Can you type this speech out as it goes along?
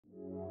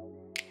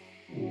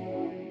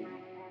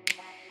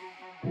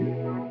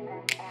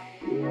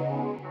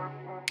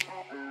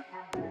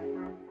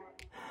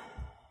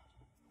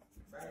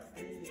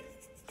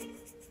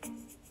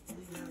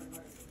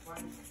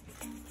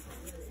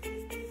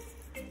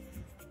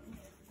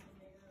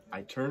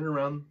I turned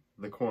around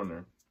the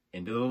corner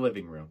into the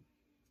living room,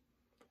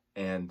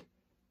 and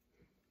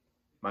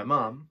my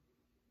mom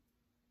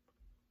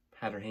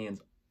had her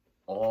hands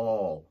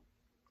all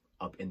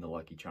up in the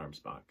Lucky Charms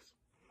box.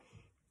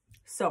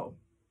 So,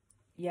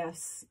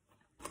 yes,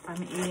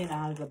 I'm eating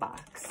out of the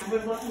box.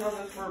 You've been working on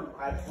this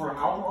for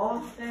how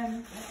long?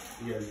 Then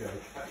You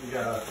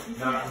gotta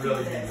not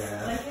really do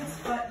that.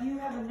 like but you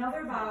have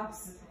another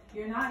box.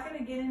 You're not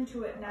gonna get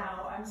into it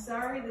now. I'm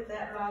sorry that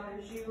that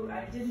bothers you.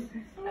 I didn't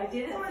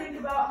think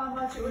about how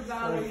much it would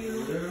bother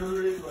you.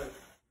 Literally, like.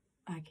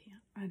 I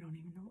can't. I don't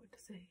even know what to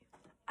say.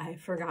 I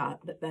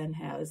forgot that Ben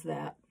has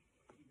that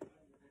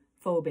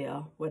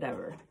phobia,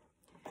 whatever.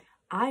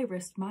 I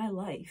risked my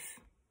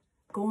life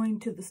going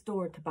to the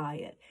store to buy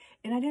it.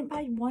 And I didn't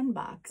buy one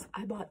box.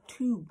 I bought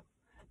two.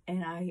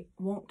 And I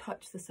won't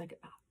touch the second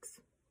box.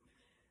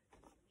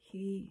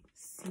 He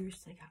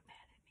seriously got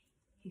mad at me.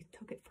 He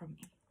took it from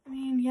me. I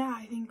mean, yeah,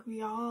 I think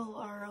we all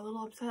are a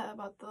little upset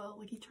about the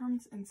Lucky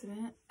Charms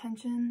incident.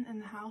 Tension in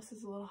the house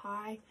is a little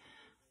high.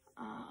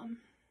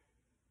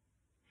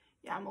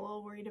 Yeah, I'm a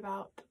little worried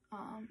about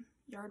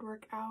yard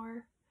work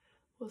hour.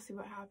 We'll see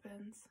what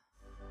happens.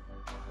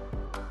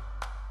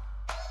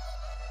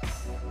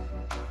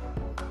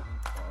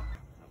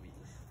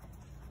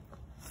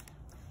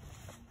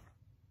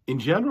 In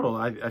general,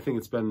 I think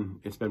it's been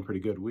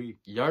pretty good.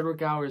 Yard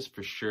work hour is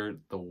for sure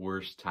the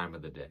worst time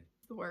of the day.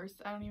 The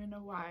worst. I don't even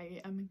know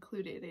why I'm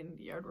included in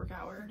the yard work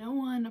hour. No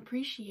one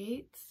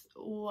appreciates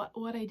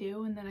what I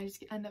do, and then I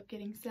just end up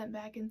getting sent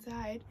back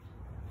inside.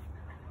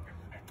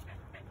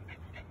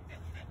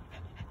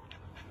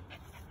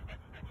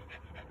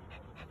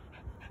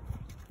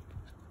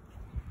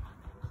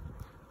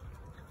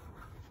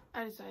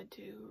 I decided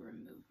to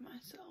remove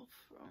myself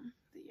from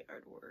the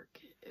yard work.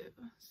 It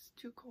was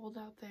too cold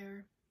out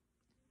there.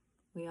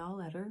 We all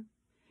let her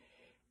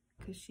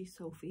because she's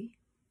Sophie.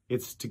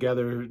 It's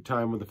together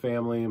time with the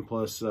family, and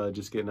plus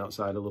just getting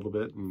outside a little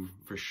bit. And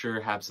for sure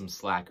have some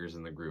slackers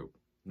in the group.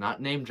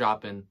 Not name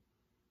dropping,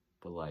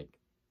 but like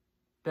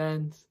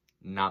Ben's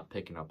not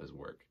picking up his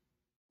work.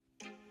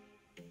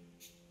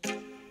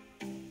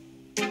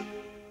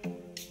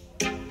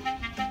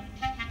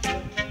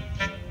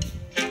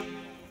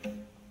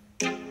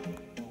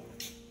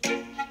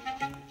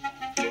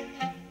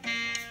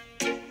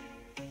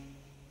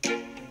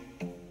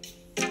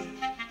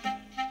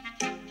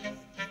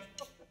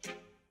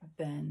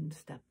 Ben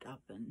stepped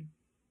up and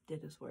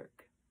did his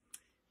work.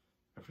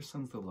 ever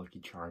since the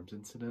Lucky Charms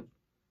incident,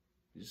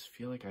 I just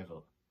feel like I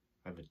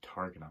have a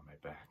target on my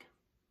back.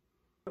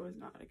 It was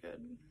not a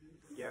good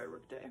yard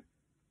work day.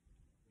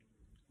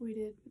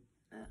 We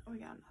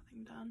got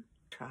nothing done.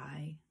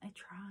 I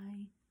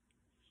try.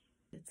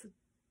 It's a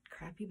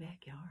crappy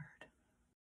backyard.